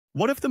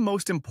What if the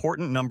most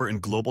important number in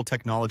global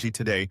technology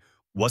today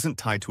wasn't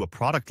tied to a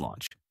product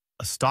launch,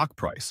 a stock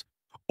price,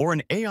 or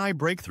an AI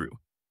breakthrough,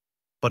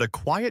 but a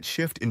quiet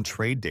shift in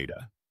trade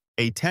data?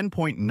 A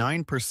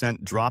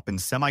 10.9% drop in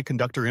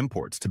semiconductor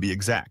imports, to be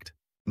exact.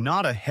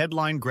 Not a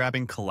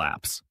headline-grabbing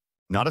collapse,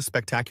 not a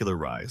spectacular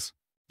rise,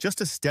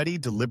 just a steady,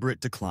 deliberate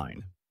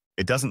decline.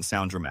 It doesn't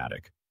sound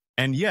dramatic.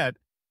 And yet,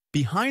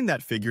 behind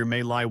that figure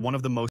may lie one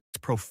of the most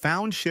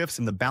profound shifts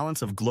in the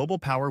balance of global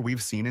power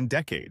we've seen in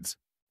decades.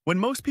 When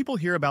most people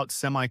hear about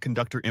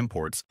semiconductor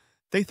imports,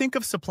 they think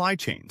of supply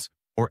chains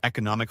or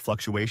economic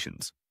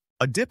fluctuations.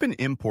 A dip in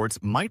imports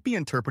might be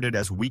interpreted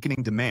as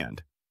weakening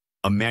demand,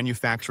 a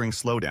manufacturing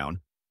slowdown,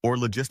 or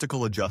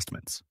logistical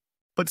adjustments.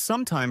 But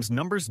sometimes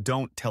numbers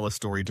don't tell a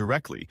story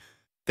directly.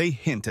 They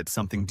hint at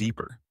something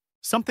deeper,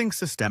 something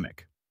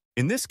systemic.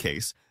 In this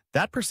case,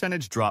 that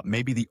percentage drop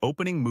may be the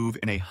opening move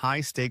in a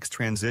high-stakes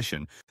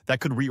transition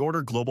that could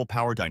reorder global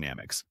power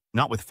dynamics,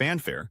 not with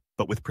fanfare,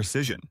 but with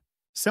precision.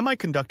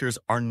 Semiconductors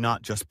are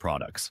not just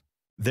products.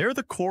 They're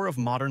the core of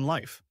modern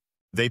life.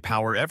 They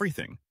power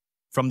everything,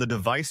 from the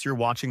device you're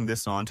watching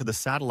this on to the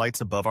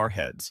satellites above our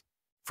heads.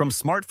 From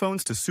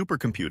smartphones to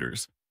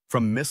supercomputers,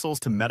 from missiles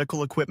to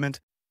medical equipment,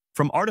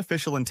 from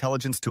artificial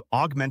intelligence to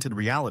augmented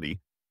reality,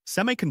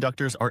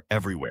 semiconductors are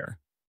everywhere.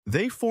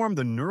 They form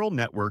the neural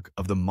network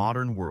of the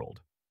modern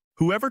world.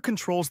 Whoever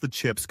controls the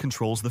chips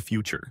controls the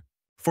future.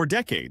 For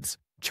decades,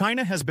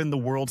 China has been the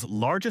world's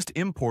largest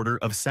importer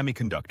of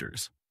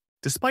semiconductors.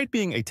 Despite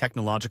being a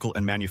technological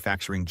and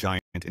manufacturing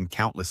giant in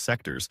countless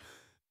sectors,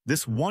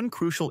 this one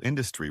crucial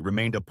industry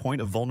remained a point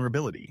of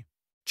vulnerability.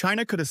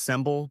 China could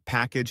assemble,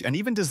 package, and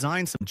even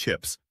design some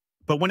chips,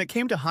 but when it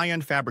came to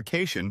high-end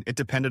fabrication, it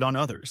depended on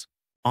others.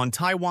 On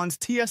Taiwan's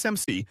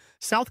TSMC,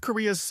 South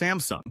Korea's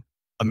Samsung,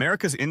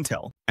 America's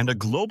Intel, and a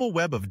global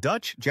web of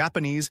Dutch,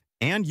 Japanese,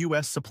 and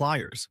US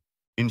suppliers.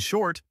 In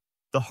short,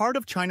 the heart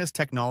of China's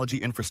technology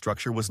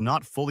infrastructure was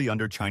not fully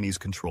under Chinese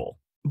control.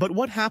 But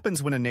what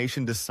happens when a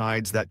nation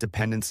decides that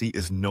dependency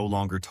is no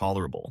longer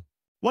tolerable?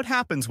 What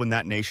happens when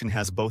that nation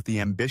has both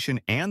the ambition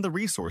and the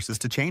resources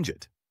to change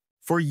it?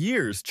 For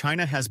years,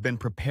 China has been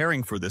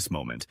preparing for this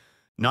moment,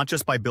 not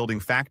just by building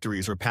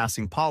factories or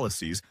passing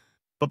policies,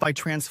 but by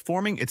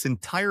transforming its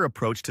entire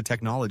approach to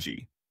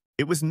technology.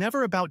 It was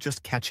never about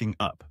just catching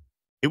up.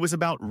 It was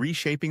about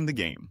reshaping the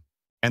game.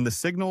 And the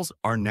signals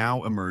are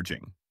now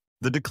emerging.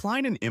 The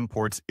decline in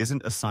imports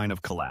isn't a sign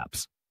of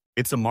collapse.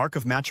 It's a mark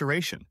of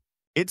maturation.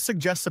 It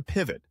suggests a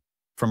pivot,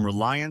 from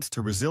reliance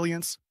to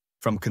resilience,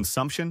 from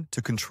consumption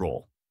to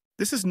control.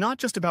 This is not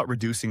just about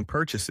reducing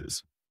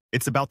purchases.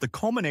 It's about the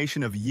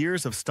culmination of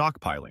years of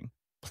stockpiling,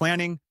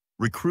 planning,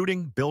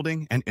 recruiting,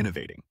 building, and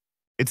innovating.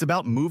 It's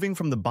about moving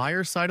from the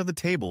buyer's side of the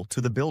table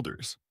to the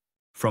builders,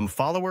 from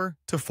follower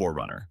to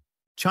forerunner.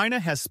 China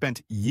has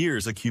spent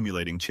years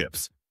accumulating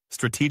chips,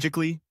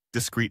 strategically,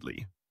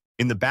 discreetly.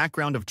 In the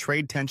background of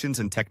trade tensions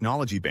and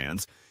technology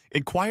bans,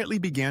 it quietly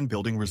began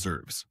building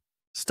reserves.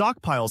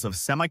 Stockpiles of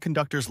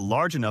semiconductors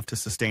large enough to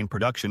sustain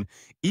production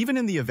even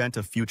in the event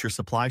of future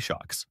supply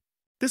shocks.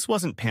 This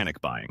wasn't panic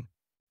buying.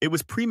 It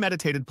was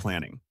premeditated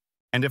planning.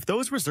 And if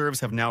those reserves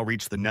have now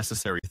reached the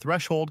necessary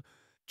threshold,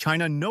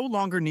 China no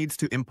longer needs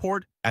to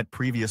import at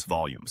previous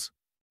volumes.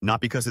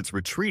 Not because it's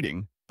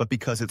retreating, but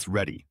because it's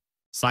ready.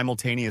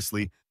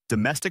 Simultaneously,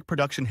 domestic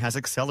production has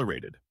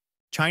accelerated.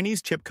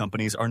 Chinese chip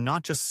companies are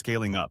not just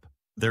scaling up,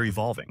 they're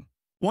evolving.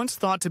 Once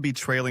thought to be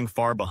trailing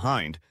far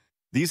behind,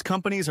 these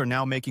companies are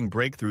now making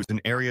breakthroughs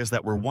in areas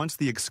that were once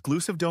the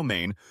exclusive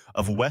domain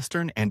of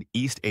Western and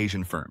East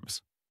Asian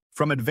firms.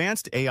 From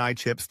advanced AI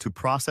chips to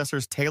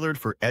processors tailored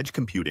for edge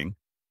computing,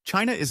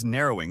 China is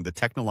narrowing the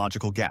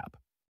technological gap.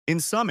 In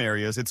some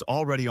areas, it's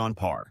already on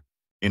par.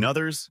 In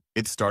others,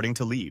 it's starting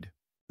to lead.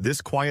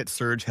 This quiet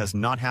surge has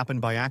not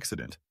happened by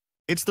accident.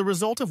 It's the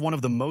result of one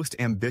of the most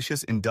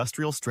ambitious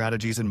industrial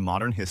strategies in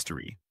modern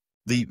history.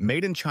 The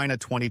Made in China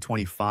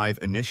 2025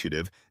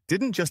 initiative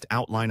didn't just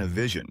outline a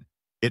vision.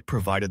 It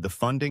provided the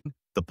funding,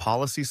 the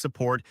policy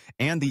support,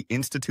 and the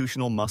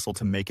institutional muscle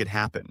to make it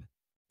happen.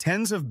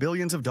 Tens of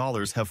billions of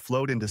dollars have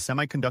flowed into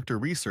semiconductor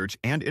research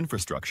and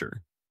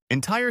infrastructure.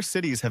 Entire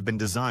cities have been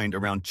designed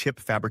around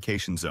chip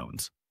fabrication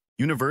zones.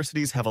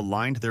 Universities have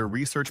aligned their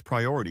research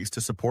priorities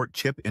to support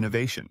chip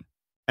innovation.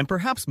 And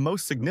perhaps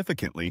most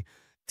significantly,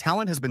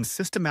 talent has been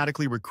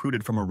systematically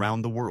recruited from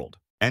around the world.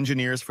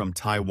 Engineers from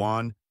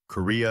Taiwan,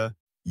 Korea,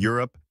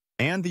 Europe,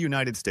 and the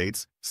United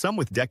States, some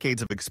with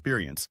decades of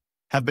experience,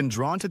 have been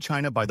drawn to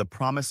China by the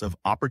promise of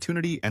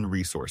opportunity and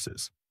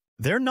resources.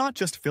 They're not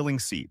just filling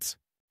seats.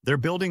 They're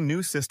building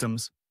new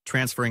systems,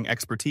 transferring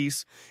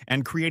expertise,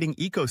 and creating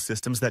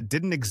ecosystems that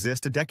didn't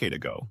exist a decade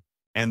ago.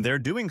 And they're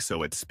doing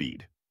so at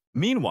speed.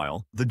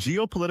 Meanwhile, the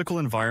geopolitical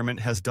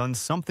environment has done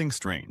something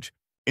strange.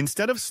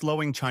 Instead of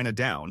slowing China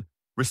down,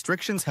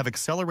 restrictions have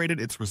accelerated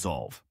its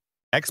resolve.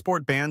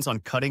 Export bans on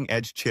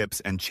cutting-edge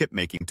chips and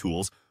chip-making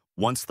tools,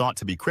 once thought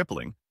to be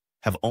crippling,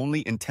 have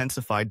only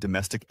intensified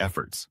domestic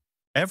efforts.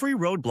 Every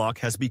roadblock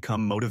has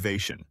become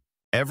motivation.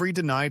 Every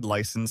denied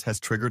license has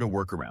triggered a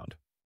workaround.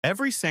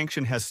 Every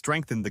sanction has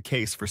strengthened the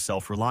case for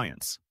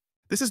self-reliance.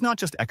 This is not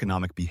just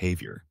economic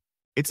behavior.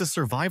 It's a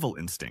survival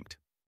instinct.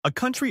 A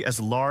country as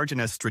large and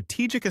as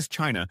strategic as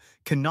China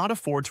cannot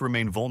afford to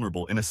remain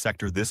vulnerable in a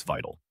sector this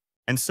vital.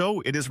 And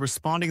so it is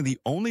responding the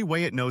only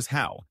way it knows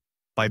how,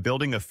 by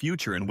building a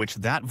future in which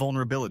that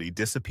vulnerability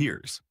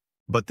disappears.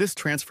 But this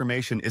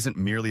transformation isn't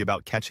merely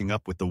about catching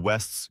up with the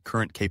West's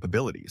current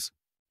capabilities.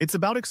 It's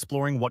about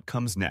exploring what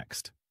comes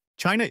next.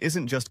 China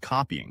isn't just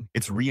copying,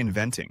 it's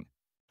reinventing.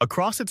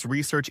 Across its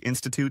research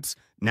institutes,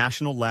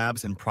 national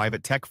labs, and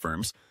private tech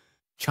firms,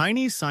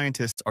 Chinese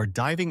scientists are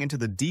diving into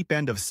the deep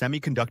end of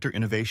semiconductor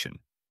innovation.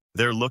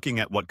 They're looking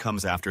at what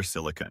comes after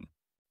silicon,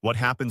 what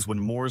happens when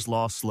Moore's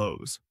law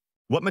slows,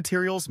 what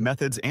materials,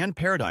 methods, and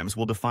paradigms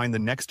will define the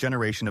next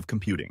generation of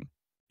computing.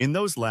 In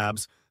those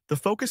labs, the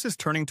focus is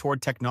turning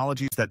toward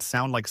technologies that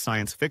sound like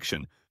science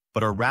fiction,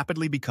 but are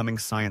rapidly becoming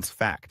science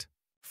fact.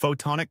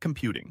 Photonic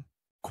computing,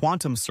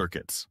 quantum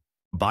circuits,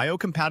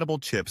 biocompatible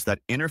chips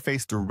that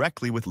interface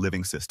directly with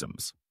living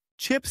systems.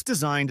 Chips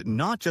designed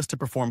not just to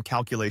perform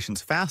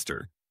calculations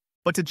faster,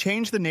 but to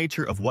change the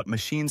nature of what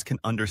machines can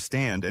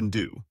understand and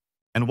do.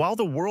 And while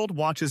the world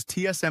watches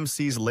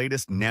TSMC's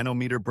latest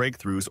nanometer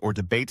breakthroughs or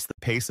debates the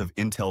pace of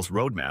Intel's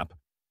roadmap,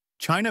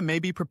 China may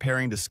be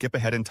preparing to skip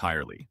ahead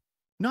entirely.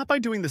 Not by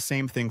doing the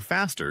same thing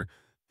faster,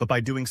 but by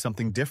doing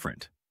something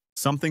different,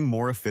 something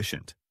more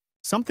efficient,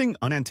 something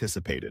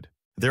unanticipated.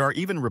 There are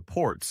even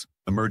reports,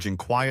 emerging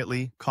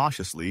quietly,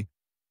 cautiously,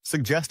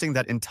 suggesting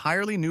that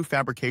entirely new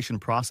fabrication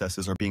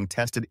processes are being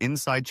tested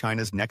inside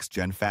China's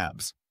next-gen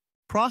fabs.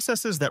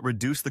 Processes that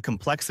reduce the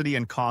complexity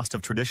and cost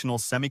of traditional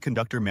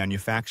semiconductor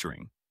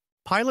manufacturing.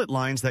 Pilot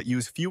lines that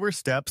use fewer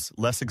steps,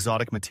 less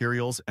exotic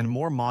materials, and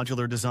more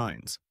modular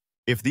designs.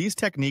 If these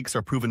techniques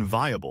are proven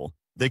viable,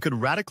 they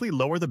could radically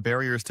lower the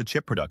barriers to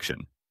chip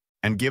production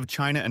and give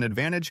China an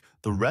advantage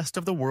the rest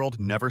of the world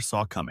never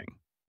saw coming.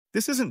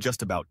 This isn't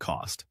just about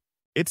cost.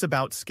 It's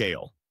about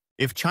scale.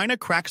 If China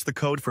cracks the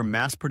code for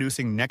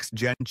mass-producing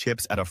next-gen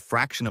chips at a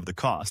fraction of the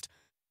cost,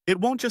 it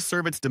won't just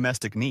serve its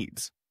domestic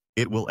needs.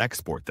 It will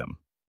export them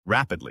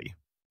rapidly,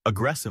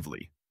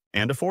 aggressively,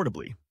 and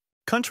affordably.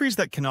 Countries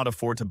that cannot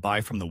afford to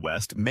buy from the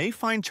West may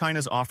find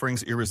China's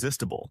offerings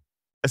irresistible,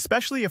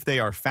 especially if they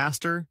are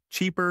faster,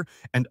 cheaper,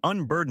 and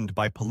unburdened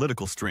by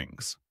political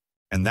strings.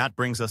 And that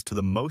brings us to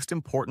the most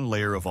important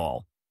layer of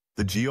all,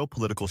 the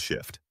geopolitical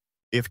shift.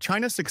 If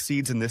China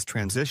succeeds in this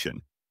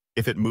transition,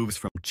 if it moves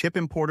from chip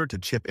importer to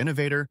chip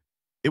innovator,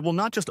 it will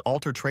not just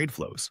alter trade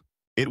flows,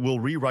 it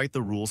will rewrite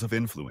the rules of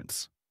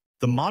influence.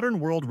 The modern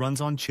world runs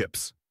on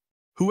chips.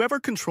 Whoever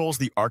controls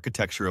the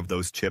architecture of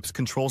those chips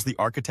controls the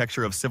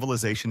architecture of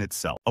civilization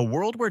itself. A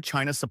world where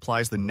China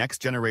supplies the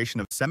next generation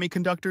of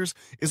semiconductors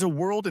is a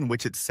world in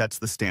which it sets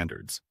the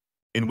standards,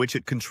 in which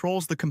it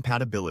controls the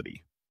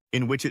compatibility,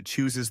 in which it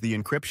chooses the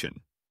encryption,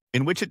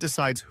 in which it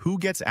decides who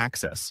gets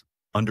access,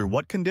 under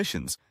what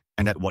conditions,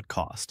 and at what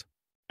cost.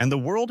 And the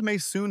world may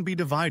soon be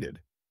divided,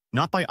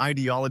 not by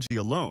ideology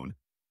alone,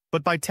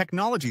 but by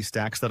technology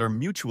stacks that are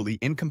mutually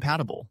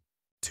incompatible.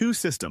 Two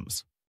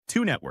systems,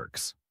 two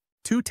networks,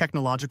 two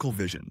technological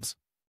visions,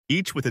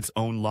 each with its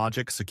own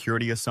logic,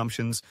 security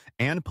assumptions,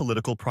 and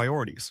political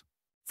priorities.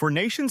 For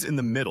nations in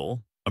the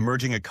middle,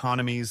 emerging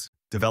economies,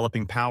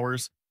 developing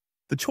powers,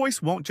 the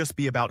choice won't just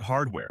be about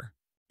hardware.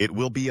 It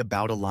will be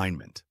about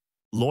alignment,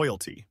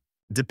 loyalty,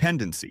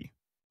 dependency.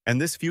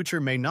 And this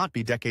future may not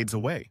be decades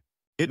away.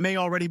 It may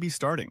already be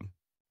starting.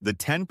 The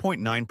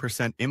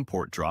 10.9%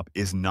 import drop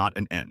is not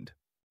an end.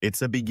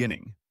 It's a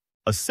beginning,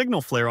 a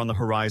signal flare on the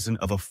horizon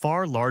of a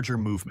far larger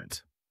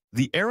movement.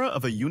 The era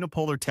of a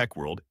unipolar tech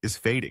world is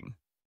fading.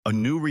 A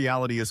new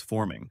reality is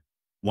forming,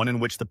 one in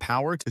which the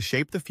power to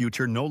shape the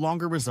future no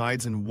longer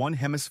resides in one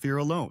hemisphere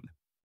alone.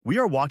 We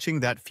are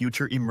watching that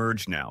future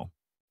emerge now,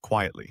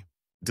 quietly,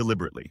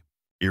 deliberately,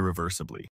 irreversibly.